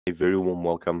A very warm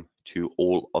welcome to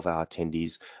all of our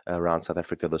attendees around South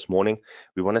Africa this morning.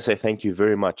 We want to say thank you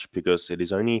very much because it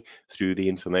is only through the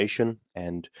information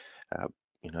and uh,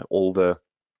 all the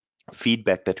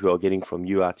feedback that we are getting from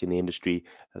you out in the industry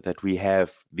that we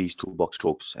have these toolbox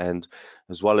talks, and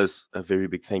as well as a very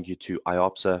big thank you to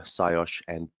IOPSA, SIOSH,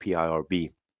 and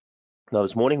PIRB. Now,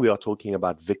 this morning we are talking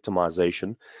about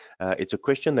victimization. It's a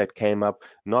question that came up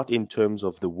not in terms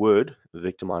of the word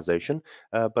victimization,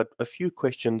 but a few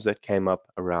questions that came up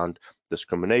around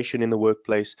discrimination in the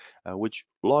workplace, which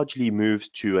largely moves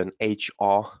to an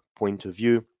HR point of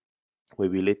view, where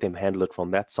we let them handle it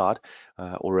from that side,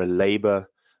 or a labor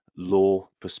law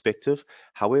perspective.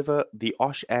 However, the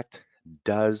OSH Act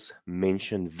does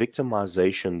mention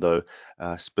victimization, though,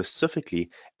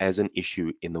 specifically as an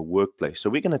issue in the workplace.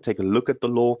 So we're going to take a look at the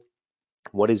law.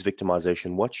 What is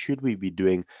victimization? What should we be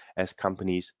doing as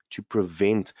companies to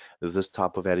prevent this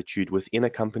type of attitude within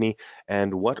a company?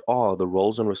 And what are the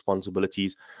roles and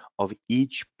responsibilities of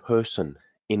each person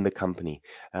in the company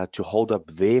to hold up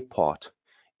their part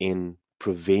in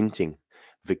preventing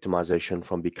victimization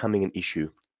from becoming an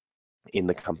issue in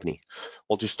the company?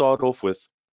 Well, to start off with,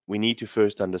 we need to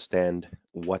first understand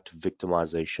what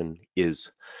victimization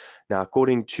is. Now,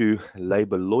 according to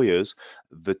labor lawyers,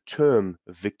 the term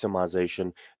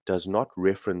victimization does not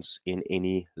reference in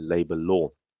any labor law.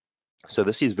 So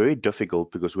this is very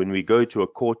difficult because when we go to a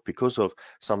court because of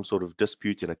some sort of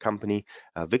dispute in a company,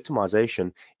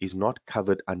 victimization is not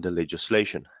covered under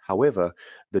legislation. However,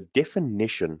 the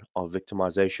definition of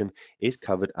victimization is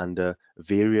covered under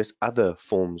various other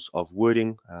forms of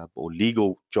wording or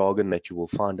legal jargon that you will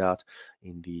find out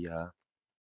in the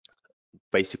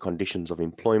basic conditions of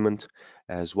employment,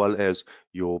 as well as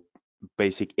your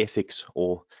basic ethics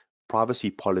or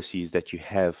privacy policies that you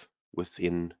have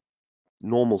within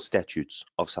normal statutes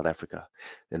of South Africa.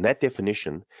 And that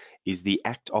definition is the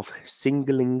act of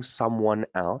singling someone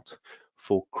out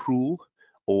for cruel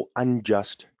or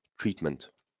unjust treatment.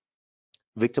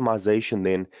 Victimization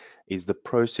then is the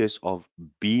process of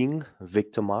being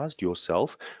victimized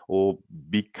yourself or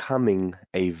becoming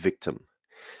a victim.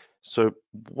 So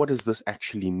what does this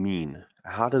actually mean?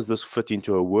 How does this fit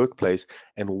into a workplace,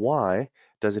 and why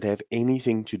does it have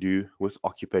anything to do with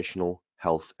occupational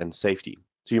health and safety?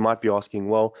 So you might be asking,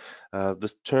 well,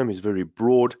 this term is very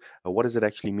broad. What does it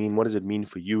actually mean? What does it mean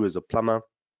for you as a plumber?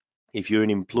 If you're an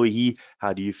employee,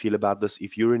 how do you feel about this?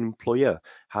 If you're an employer,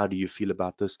 how do you feel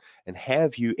about this? And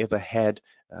have you ever had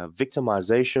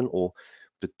victimization or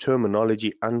the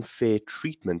terminology unfair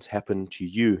treatment happen to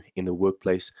you in the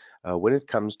workplace when it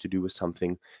comes to do with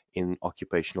something in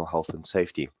occupational health and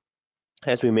safety?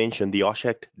 As we mentioned, the OSH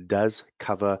Act does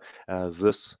cover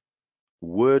this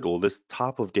word or this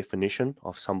type of definition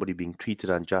of somebody being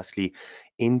treated unjustly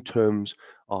in terms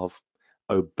of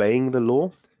obeying the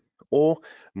law or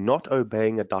not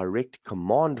obeying a direct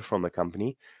command from a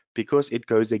company because it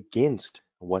goes against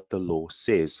what the law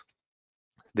says.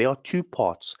 There are two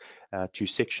parts to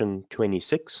Section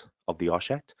 26 of the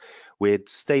OSH Act, where it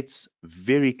states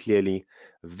very clearly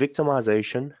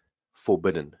victimization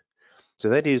forbidden. So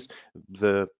that is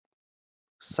the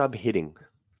subheading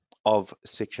of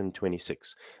Section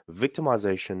 26.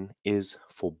 Victimization is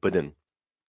forbidden.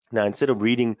 Now, instead of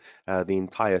reading the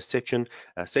entire section,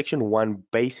 Section 1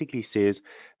 basically says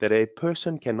that a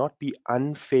person cannot be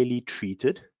unfairly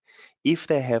treated if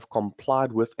they have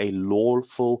complied with a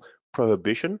lawful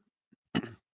prohibition.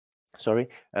 Sorry,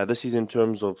 this is in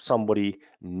terms of somebody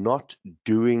not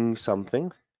doing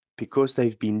something because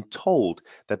they've been told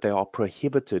that they are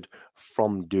prohibited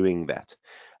from doing that.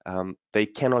 They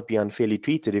cannot be unfairly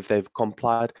treated if they've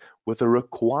complied with a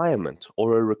requirement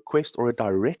or a request or a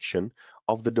direction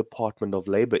of the Department of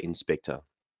Labor inspector,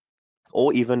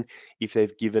 or even if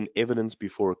they've given evidence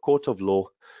before a court of law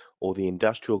or the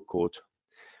industrial court,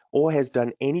 or has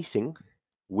done anything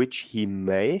which he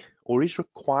may or is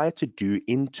required to do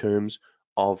in terms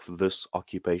of this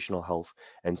Occupational Health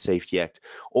and Safety Act,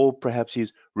 or perhaps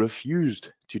he's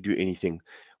refused to do anything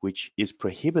which is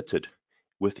prohibited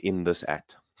within this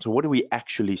act. So what are we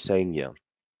actually saying here?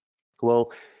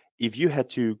 Well, if you had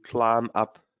to climb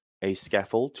up a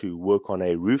scaffold to work on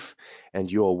a roof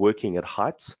and you are working at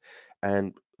heights,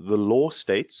 and the law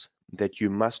states that you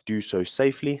must do so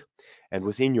safely and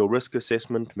within your risk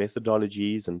assessment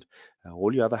methodologies and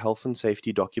all your other health and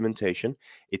safety documentation,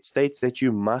 it states that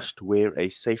you must wear a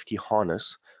safety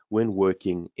harness when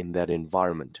working in that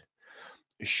environment.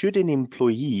 Should an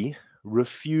employee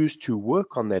refuse to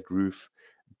work on that roof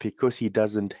because he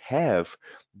doesn't have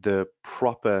the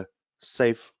proper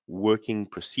safe working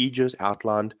procedures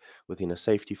outlined within a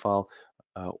safety file,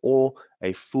 or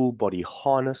a full body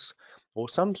harness, or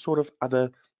some sort of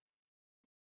other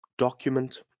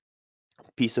document,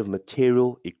 piece of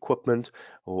material, equipment,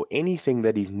 or anything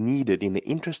that is needed in the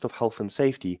interest of health and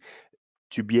safety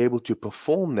to be able to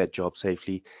perform that job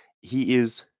safely, he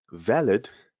is valid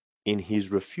in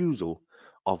his refusal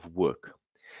of work.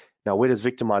 Now, where does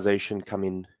victimization come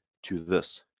into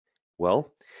this?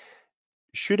 Well,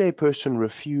 should a person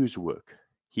refuse work,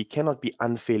 he cannot be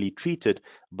unfairly treated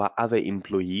by other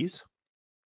employees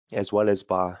as well as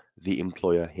by the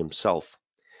employer himself.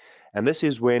 And this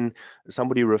is when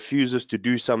somebody refuses to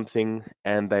do something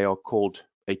and they are called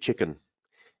a chicken.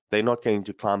 They're not going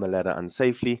to climb a ladder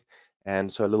unsafely.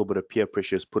 And so a little bit of peer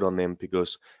pressure is put on them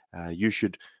because you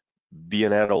should be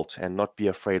an adult and not be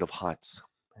afraid of heights.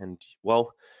 And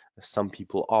well, some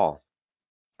people are.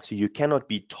 So you cannot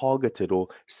be targeted or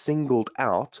singled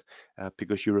out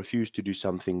because you refuse to do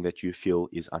something that you feel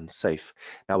is unsafe.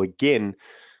 Now, again,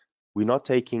 we're not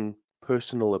taking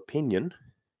personal opinion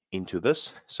into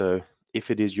this. So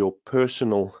if it is your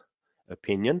personal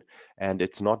opinion and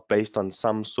it's not based on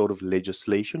some sort of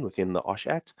legislation within the OSH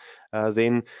Act,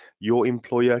 then your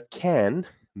employer can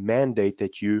mandate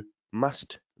that you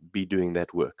must be doing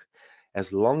that work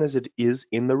as long as it is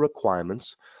in the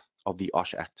requirements of the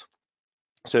OSH Act.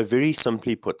 So very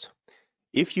simply put,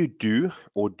 if you do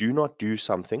or do not do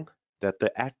something that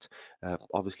the Act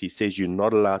obviously says you're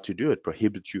not allowed to do, it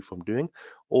prohibits you from doing,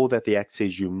 or that the Act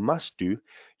says you must do,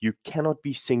 you cannot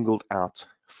be singled out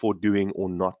for doing or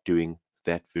not doing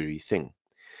that very thing.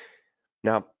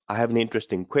 Now, I have an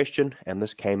interesting question, and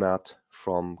this came out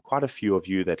from quite a few of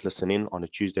you that listen in on a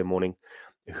Tuesday morning.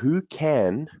 Who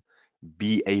can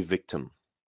be a victim?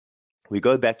 We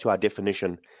go back to our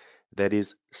definition, that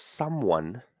is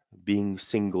someone being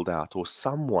singled out or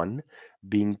someone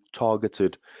being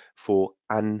targeted for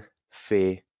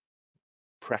unfair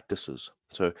practices.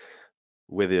 So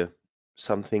whether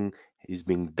something is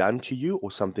being done to you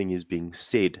or something is being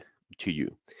said to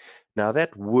you. Now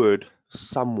that word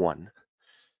someone,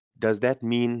 does that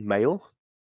mean male?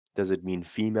 Does it mean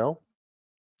female?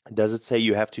 Does it say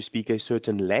you have to speak a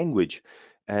certain language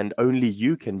and only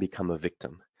you can become a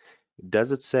victim?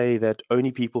 Does it say that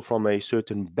only people from a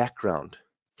certain background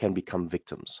can become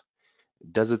victims?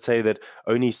 Does it say that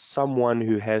only someone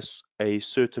who has a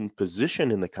certain position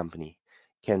in the company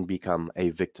can become a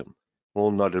victim?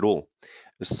 Well, not at all.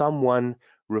 Someone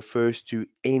refers to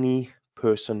any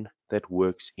person that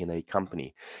works in a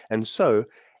company. And so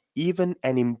even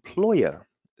an employer,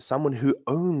 someone who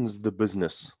owns the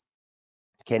business,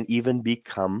 can even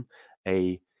become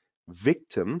a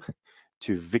victim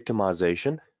to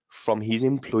victimization from his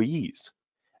employees.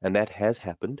 And that has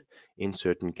happened in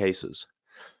certain cases.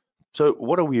 So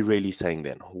what are we really saying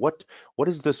then? What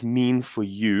does this mean for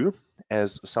you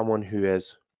as someone who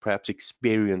has perhaps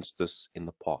experienced this in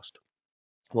the past?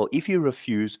 Well, if you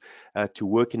refuse to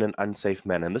work in an unsafe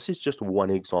manner, and this is just one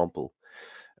example,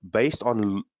 based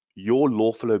on your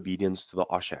lawful obedience to the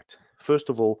OSH Act, first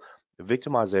of all,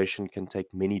 victimization can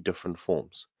take many different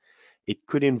forms. It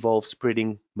could involve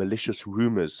spreading malicious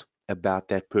rumors about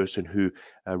that person who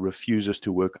refuses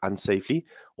to work unsafely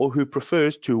or who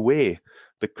prefers to wear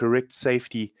the correct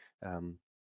safety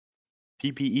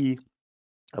PPE,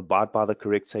 abide by the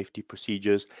correct safety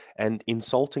procedures, and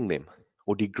insulting them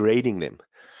or degrading them.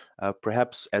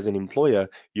 Perhaps as an employer,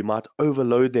 you might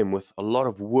overload them with a lot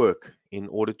of work in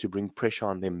order to bring pressure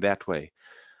on them that way,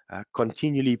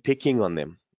 continually picking on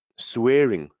them,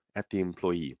 swearing at the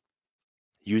employee,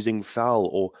 using foul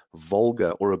or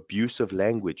vulgar or abusive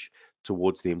language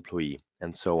towards the employee,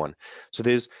 and so on. So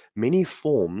there's many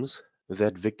forms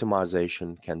that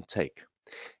victimization can take.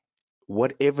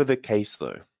 Whatever the case,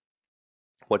 though,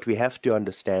 what we have to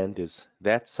understand is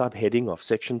that subheading of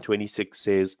Section 26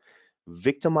 says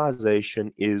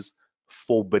victimization is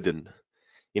forbidden.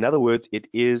 In other words, it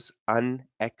is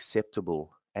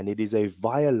unacceptable and it is a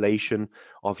violation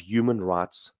of human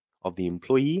rights of the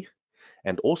employee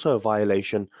and also a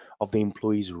violation of the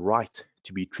employee's right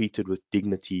to be treated with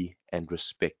dignity and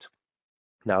respect.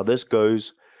 Now, this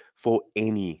goes for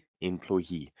any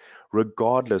employee,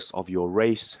 regardless of your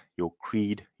race, your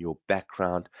creed, your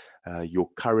background, your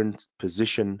current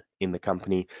position in the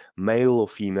company, male or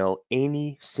female,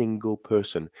 any single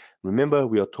person. Remember,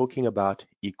 we are talking about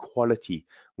equality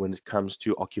when it comes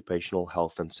to occupational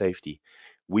health and safety.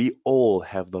 We all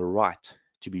have the right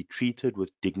to be treated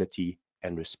with dignity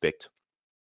and respect.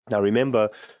 Now, remember,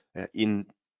 in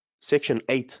Section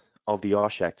 8 of the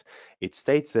OSH Act, it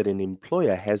states that an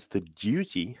employer has the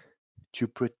duty to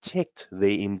protect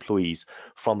their employees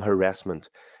from harassment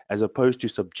as opposed to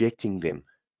subjecting them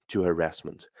to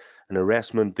harassment. And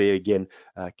harassment there again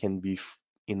can be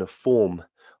in a form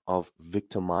of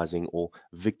victimizing or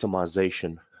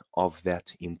victimization of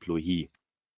that employee.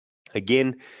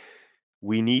 Again,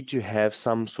 we need to have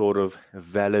some sort of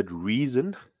valid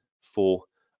reason for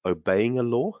obeying a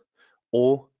law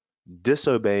or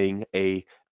disobeying a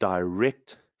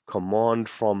direct command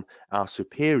from our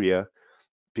superior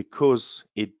because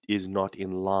it is not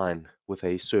in line with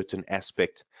a certain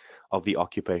aspect of the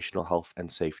Occupational Health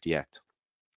and Safety Act.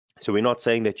 So we're not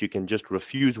saying that you can just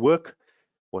refuse work.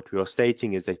 What we are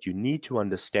stating is that you need to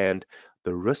understand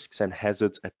the risks and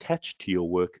hazards attached to your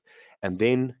work and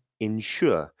then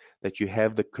ensure that you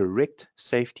have the correct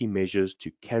safety measures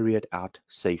to carry it out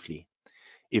safely.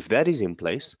 If that is in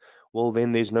place, well,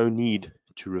 then there's no need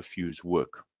to refuse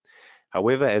work.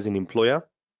 However, as an employer,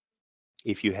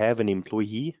 if you have an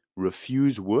employee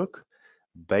refuse work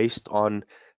based on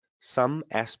some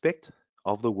aspect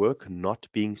of the work not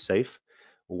being safe,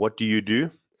 what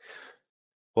do?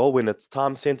 Well, when it's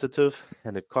time sensitive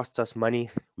and it costs us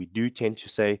money, we do tend to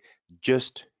say,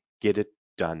 just get it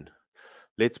done.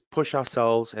 Let's push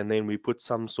ourselves, and then we put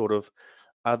some sort of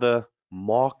other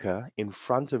marker in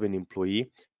front of an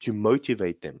employee to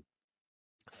motivate them.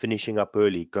 Finishing up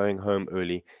early, going home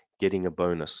early, getting a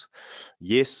bonus.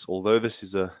 Yes, although this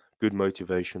is a good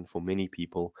motivation for many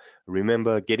people,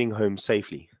 remember getting home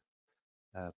safely,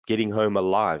 getting home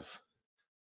alive,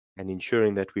 and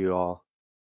ensuring that we are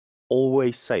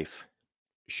always safe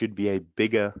should be a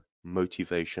bigger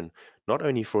motivation, not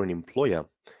only for an employer,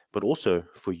 but also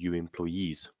for you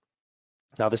employees.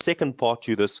 Now, the second part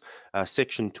to this,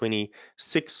 Section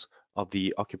 26 of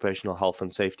the Occupational Health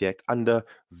and Safety Act, under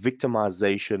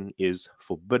victimization is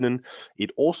forbidden.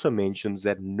 It also mentions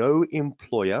that no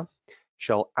employer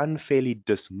shall unfairly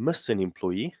dismiss an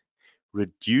employee,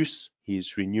 reduce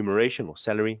his remuneration or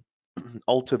salary,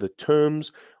 alter the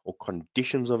terms or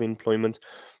conditions of employment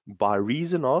by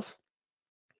reason of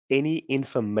any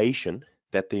information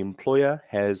that the employer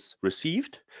has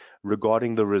received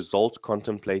regarding the results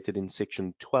contemplated in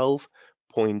Section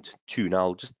 12.2. Now,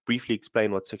 I'll just briefly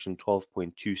explain what Section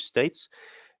 12.2 states.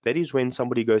 That is when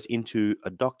somebody goes into a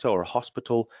doctor or a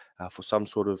hospital for some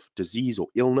sort of disease or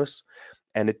illness,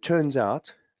 and it turns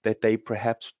out that they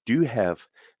perhaps do have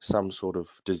some sort of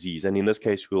disease. And in this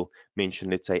case, we'll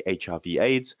mention, let's say,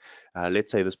 HIV/AIDS.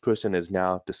 Let's say this person has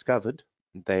now discovered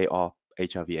they are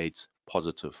HIV/AIDS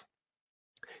positive.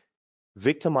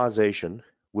 Victimization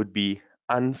would be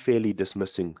unfairly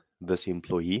dismissing this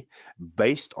employee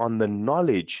based on the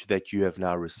knowledge that you have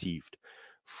now received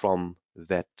from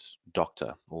that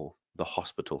doctor or the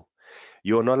hospital.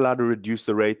 You're not allowed to reduce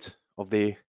the rate of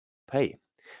their pay.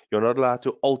 You're not allowed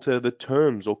to alter the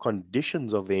terms or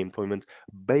conditions of their employment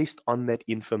based on that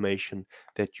information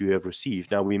that you have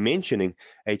received. Now, we're mentioning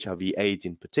HIV/AIDS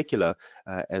in particular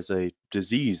as a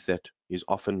disease that is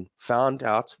often found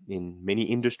out in many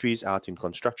industries, out in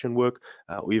construction work,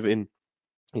 or even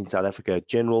in South Africa in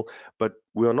general, but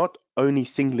we are not only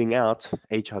singling out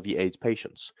HIV/AIDS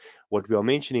patients. What we are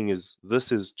mentioning is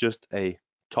this is just a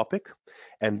topic,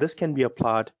 and this can be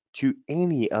applied to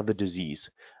any other disease,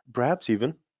 perhaps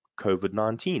even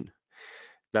COVID-19.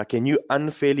 Now, can you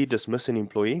unfairly dismiss an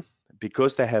employee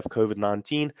because they have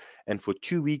COVID-19 and for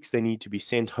 2 weeks they need to be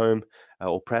sent home,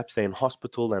 or perhaps they're in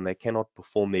hospital and they cannot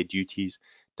perform their duties?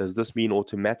 Does this mean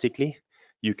automatically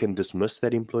you can dismiss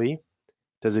that employee?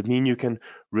 Does it mean you can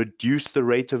reduce the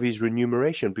rate of his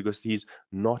remuneration because he's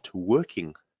not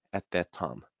working at that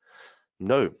time?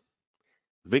 No.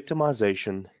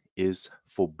 Victimization is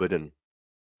forbidden,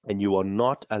 and you are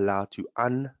not allowed to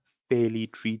unfairly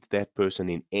treat that person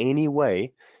in any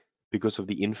way because of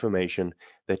the information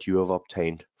that you have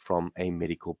obtained from a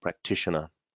medical practitioner.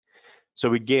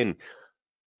 So again,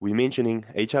 we're mentioning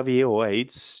HIV or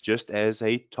AIDS just as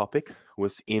a topic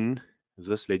within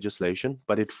this legislation,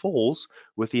 but it falls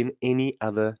within any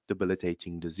other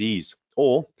debilitating disease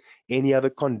or any other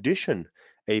condition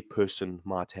a person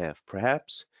might have.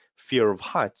 Perhaps fear of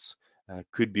heights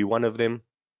could be one of them.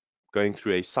 Going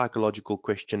through a psychological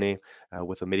questionnaire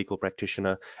with a medical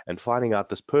practitioner and finding out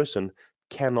this person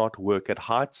cannot work at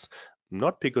heights,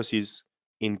 not because he's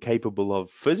incapable of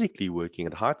physically working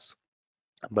at heights,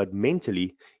 but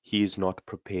mentally he is not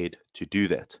prepared to do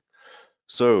that.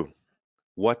 So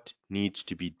what needs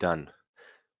to be done?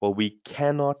 Well, we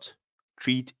cannot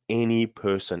treat any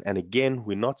person, and again,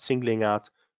 we're not singling out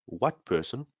what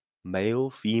person, male,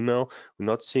 female, we're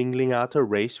not singling out a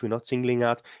race, we're not singling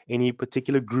out any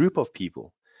particular group of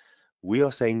people. We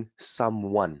are saying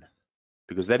someone,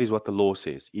 because that is what the law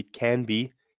says. It can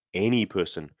be any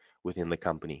person within the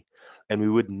company. And we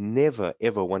would never,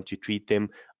 ever want to treat them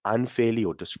unfairly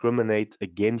or discriminate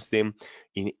against them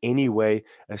in any way,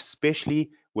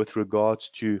 especially with regards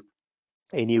to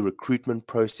any recruitment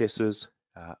processes,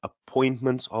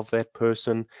 appointments of that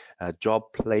person, job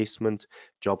placement,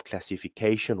 job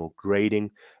classification or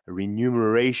grading,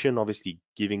 remuneration, obviously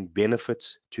giving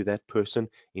benefits to that person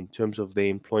in terms of their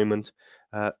employment,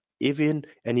 even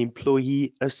an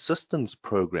employee assistance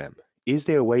program. Is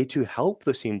there a way to help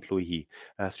this employee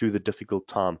through the difficult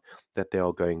time that they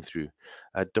are going through?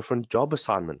 Different job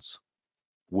assignments,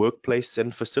 workplace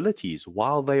and facilities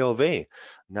while they are there.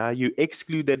 Now you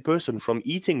exclude that person from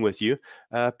eating with you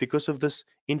because of this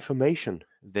information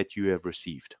that you have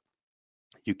received.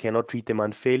 You cannot treat them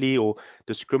unfairly or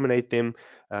discriminate them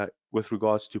with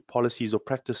regards to policies or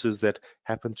practices that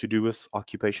happen to do with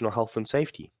occupational health and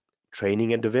safety,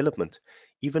 training and development,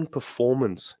 even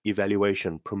performance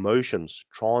evaluation, promotions,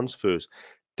 transfers,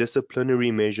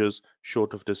 disciplinary measures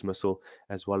short of dismissal,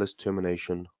 as well as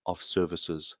termination of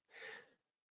services.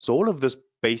 So all of this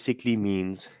basically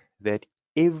means that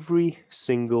every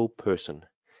single person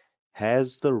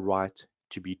has the right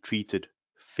to be treated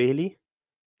fairly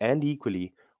and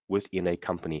equally within a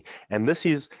company. And this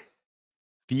is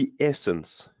the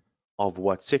essence of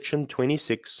what Section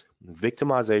 26,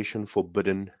 victimization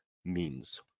forbidden,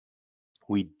 means.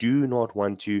 We do not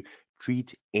want to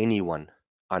treat anyone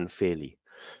unfairly.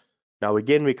 Now,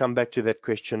 again, we come back to that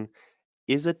question,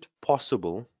 is it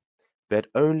possible that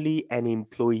only an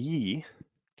employee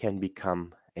can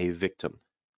become a victim?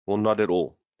 Well, not at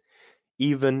all.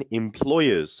 Even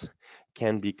employers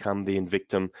can become the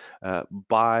victim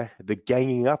by the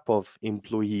ganging up of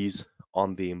employees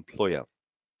on the employer.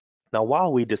 Now,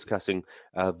 while we're discussing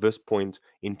this point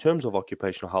in terms of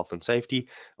occupational health and safety,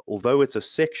 although it's a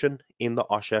section in the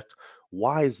OSH Act,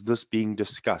 why is this being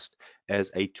discussed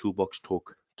as a toolbox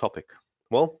talk topic?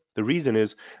 Well, the reason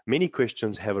is many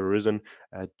questions have arisen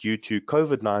due to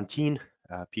COVID-19,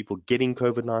 people getting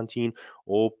COVID-19,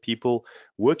 or people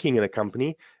working in a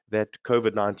company that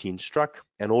COVID-19 struck,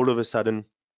 and all of a sudden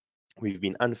we've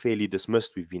been unfairly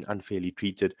dismissed, we've been unfairly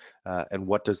treated, and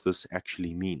what does this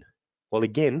actually mean? Well,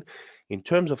 again, in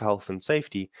terms of health and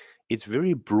safety, it's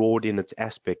very broad in its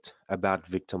aspect about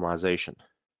victimization.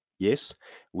 Yes,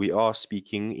 we are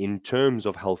speaking in terms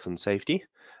of health and safety,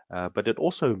 but it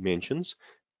also mentions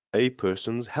a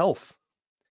person's health.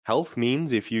 Health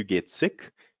means if you get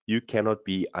sick, you cannot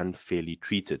be unfairly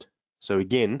treated. So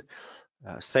again,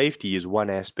 safety is one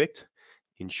aspect,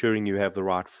 ensuring you have the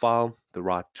right file, the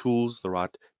right tools, the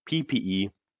right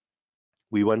PPE.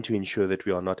 We want to ensure that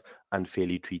we are not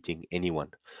unfairly treating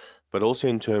anyone, but also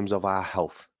in terms of our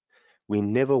health. We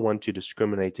never want to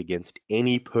discriminate against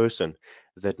any person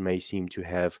that may seem to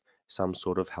have some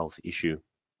sort of health issue.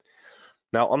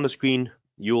 Now, on the screen,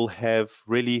 you'll have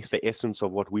really the essence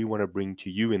of what we want to bring to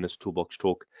you in this toolbox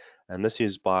talk. And this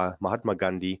is by Mahatma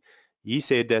Gandhi. He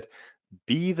said that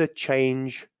be the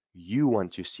change you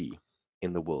want to see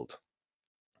in the world.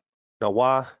 Now,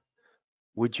 why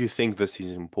would you think this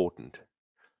is important?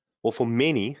 Well, for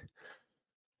many,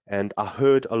 and I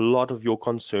heard a lot of your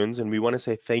concerns, and we want to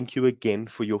say thank you again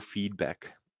for your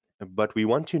feedback. But we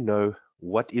want to know,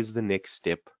 what is the next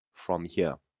step from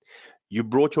here? You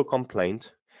brought your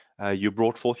complaint, you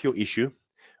brought forth your issue,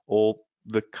 or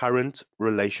the current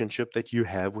relationship that you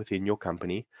have within your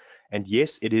company. And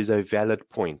yes, it is a valid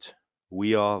point.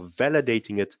 We are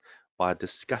validating it by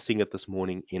discussing it this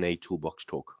morning in a toolbox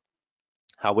talk.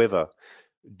 However,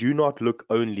 do not look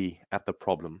only at the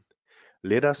problem.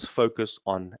 Let us focus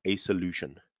on a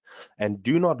solution, and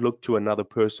do not look to another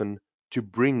person to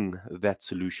bring that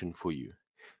solution for you.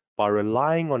 By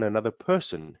relying on another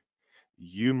person,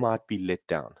 you might be let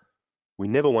down. We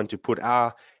never want to put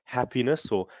our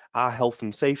happiness or our health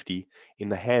and safety in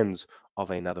the hands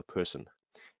of another person.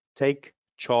 Take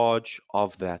charge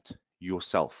of that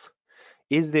yourself.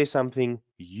 Is there something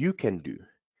you can do?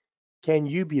 Can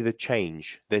you be the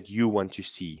change that you want to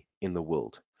see in the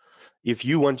world? If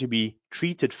you want to be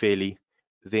treated fairly,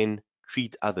 then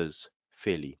treat others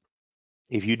fairly.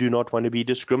 If you do not want to be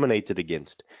discriminated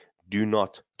against, do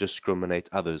not discriminate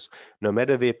others, no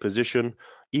matter their position,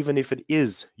 even if it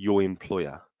is your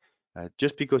employer.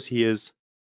 Just because he is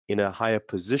in a higher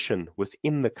position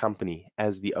within the company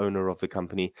as the owner of the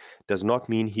company does not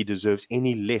mean he deserves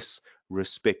any less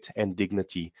respect and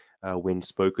dignity when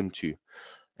spoken to.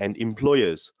 And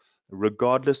employers,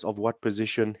 regardless of what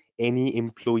position any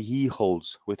employee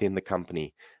holds within the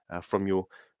company, from your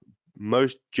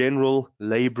most general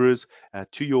laborers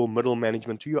to your middle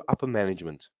management, to your upper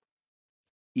management,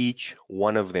 each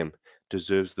one of them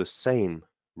deserves the same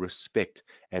respect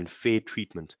and fair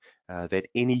treatment that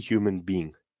any human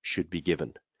being should be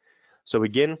given. So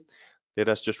again, let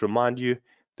us just remind you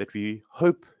that we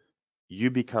hope you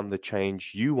become the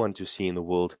change you want to see in the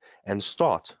world, and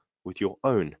start with your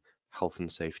own health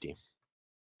and safety.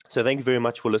 So thank you very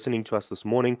much for listening to us this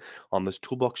morning on this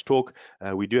Toolbox Talk.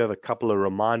 We do have a couple of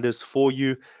reminders for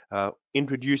you.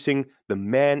 Introducing the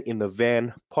Man in the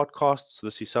Van podcast. So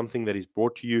this is something that is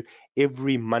brought to you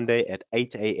every Monday at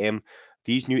 8 a.m.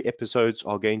 These new episodes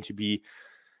are going to be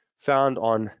found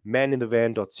on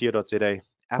maninthevan.co.za,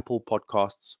 Apple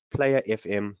Podcasts, Player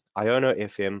FM, Iono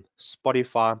FM,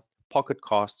 Spotify, Pocket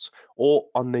Casts, or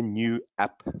on the new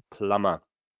app Plumber.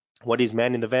 What is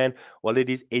Man in the Van? Well, it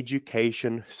is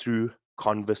education through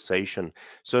conversation.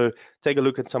 So take a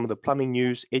look at some of the plumbing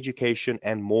news, education,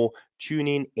 and more. Tune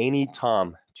in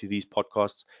anytime to these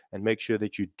podcasts and make sure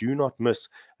that you do not miss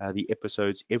the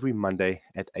episodes every Monday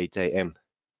at 8 a.m.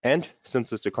 And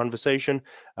since it's a conversation,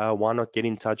 why not get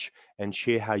in touch and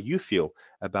share how you feel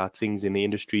about things in the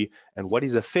industry and what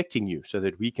is affecting you so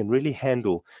that we can really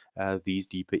handle these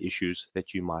deeper issues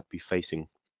that you might be facing.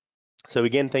 So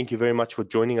again, thank you very much for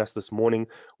joining us this morning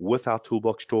with our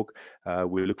Toolbox Talk.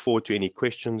 We look forward to any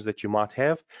questions that you might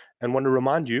have and want to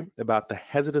remind you about the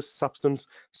hazardous substance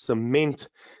cement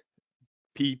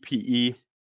PPE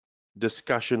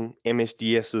discussion,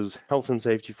 MSDS's health and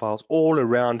safety files all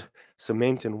around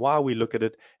cement and why we look at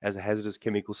it as a hazardous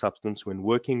chemical substance when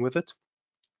working with it.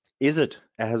 Is it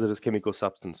a hazardous chemical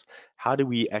substance? How do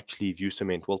we actually view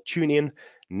cement? Well, tune in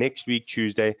next week,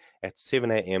 Tuesday at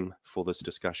 7 a.m. for this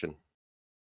discussion.